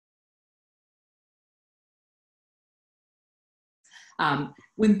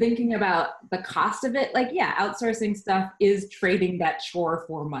When thinking about the cost of it, like, yeah, outsourcing stuff is trading that chore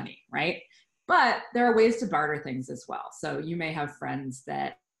for money, right? But there are ways to barter things as well. So you may have friends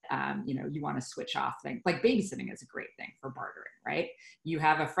that you want to switch off things. Like babysitting is a great thing for bartering, right? You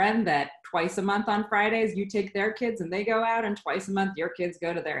have a friend that twice a month on Fridays, you take their kids and they go out, and twice a month, your kids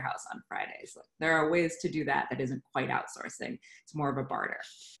go to their house on Fridays. Like, there are ways to do that that isn't quite outsourcing. It's more of a barter.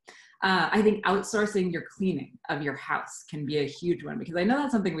 I think outsourcing your cleaning of your house can be a huge one, because I know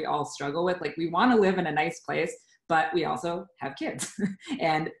that's something we all struggle with. Like, we want to live in a nice place, but we also have kids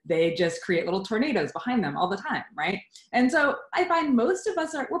and they just create little tornadoes behind them all the time, right? And so I find most of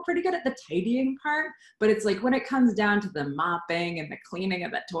us we're pretty good at the tidying part, but it's like when it comes down to the mopping and the cleaning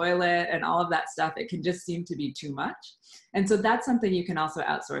of the toilet and all of that stuff, it can just seem to be too much. And so that's something you can also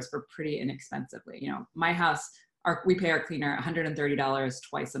outsource for pretty inexpensively. My house, we pay our cleaner $130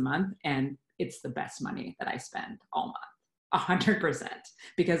 twice a month, and it's the best money that I spend all month, 100%,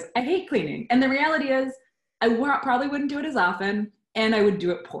 because I hate cleaning. And the reality is, I probably wouldn't do it as often, and I would do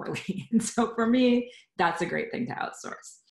it poorly. And so for me, that's a great thing to outsource.